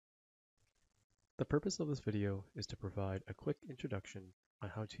The purpose of this video is to provide a quick introduction on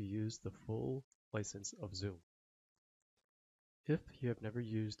how to use the full license of Zoom. If you have never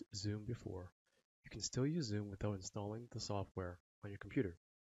used Zoom before, you can still use Zoom without installing the software on your computer.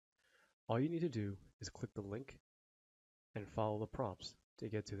 All you need to do is click the link and follow the prompts to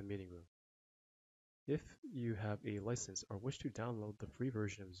get to the meeting room. If you have a license or wish to download the free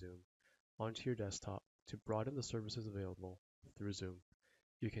version of Zoom onto your desktop to broaden the services available through Zoom,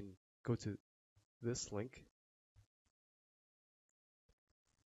 you can go to this link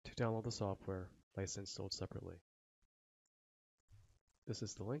to download the software license sold separately. This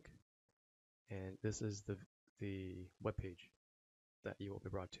is the link, and this is the web page that you will be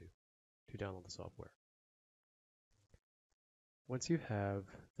brought to download the software. Once you have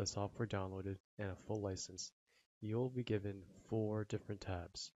the software downloaded and a full license, you'll be given 4 different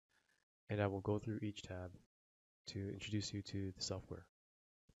tabs, and I will go through each tab to introduce you to the software.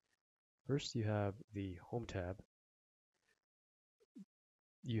 First, you have the Home tab.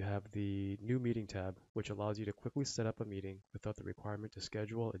 You have the New Meeting tab, which allows you to quickly set up a meeting without the requirement to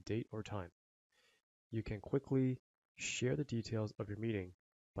schedule a date or time. You can quickly share the details of your meeting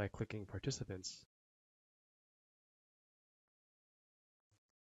by clicking Participants,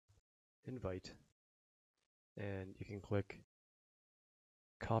 Invite, and you can click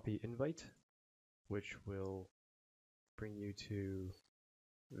Copy Invite, which will bring you to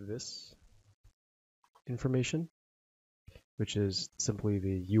this information, which is simply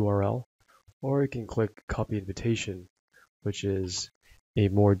the URL, or you can click Copy Invitation, which is a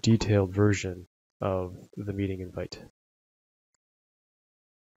more detailed version of the meeting invite.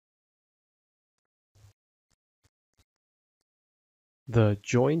 The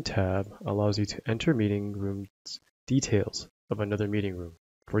Join tab allows you to enter meeting room's details of another meeting room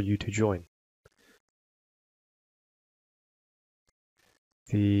for you to join.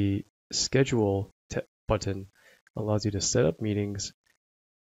 The Schedule button allows you to set up meetings,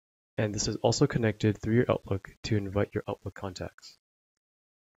 and this is also connected through your Outlook to invite your Outlook contacts.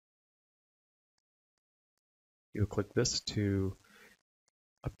 You'll click this to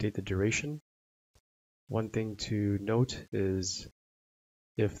update the duration. One thing to note is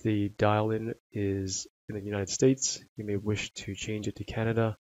if the dial-in is in the United States, you may wish to change it to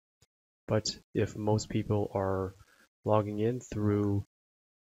Canada, but if most people are logging in through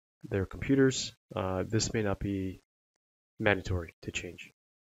their computers, this may not be mandatory to change.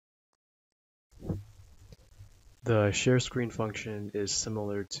 The share screen function is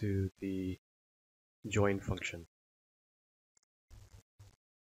similar to the join function.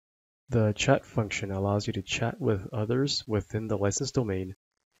 The chat function allows you to chat with others within the licensed domain,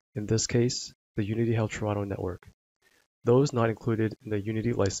 in this case, the Unity Health Toronto network. Those not included in the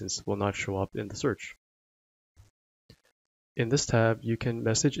Unity license will not show up in the search. In this tab, you can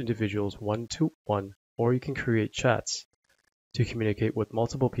message individuals one-to-one, or you can create chats to communicate with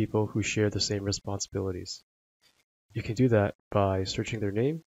multiple people who share the same responsibilities. You can do that by searching their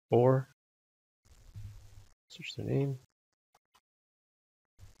name, or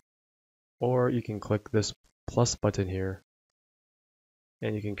you can click this plus button here,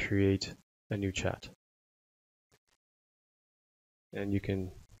 and you can create a new chat. And you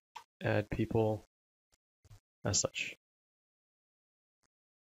can add people as such.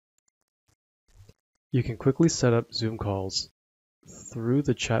 You can quickly set up Zoom calls through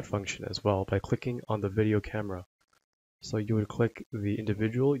the chat function as well by clicking on the video camera. So you would click the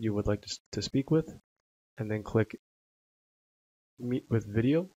individual you would like to speak with, and then click Meet with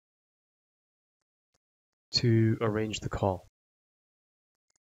Video to arrange the call.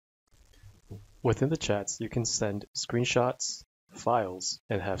 Within the chats, you can send screenshots, files,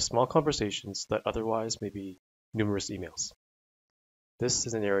 and have small conversations that otherwise may be numerous emails. This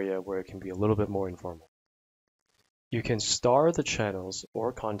is an area where it can be a little bit more informal. You can star the channels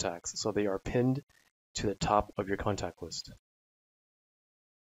or contacts so they are pinned to the top of your contact list.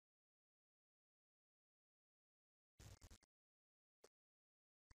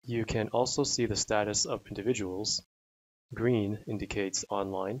 You can also see the status of individuals. Green indicates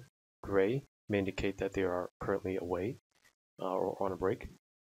online. Gray may indicate that they are currently away or on a break.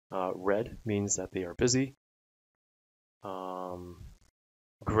 Red means that they are busy.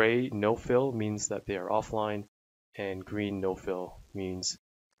 Gray no fill means that they are offline, and green no fill means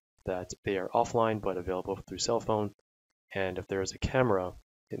that they are offline but available through cell phone, and if there is a camera,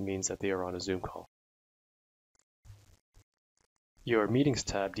 it means that they are on a Zoom call. Your Meetings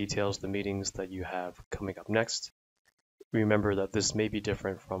tab details the meetings that you have coming up next. Remember that this may be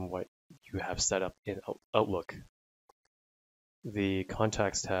different from what you have set up in Outlook. The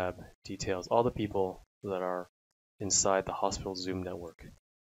Contacts tab details all the people that are inside the hospital Zoom network.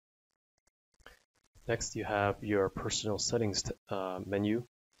 Next, you have your personal settings menu,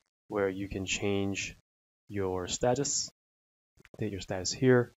 where you can change your status, update your status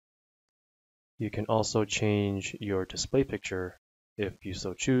here. You can also change your display picture if you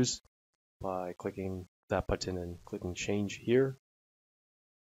so choose by clicking that button and clicking change here.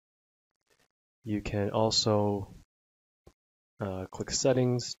 You can also click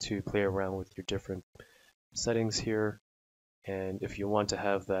settings to play around with your different settings here. And if you want to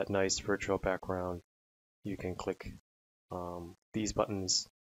have that nice virtual background, you can click these buttons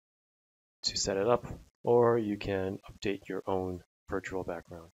to set it up, or you can update your own virtual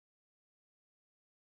background.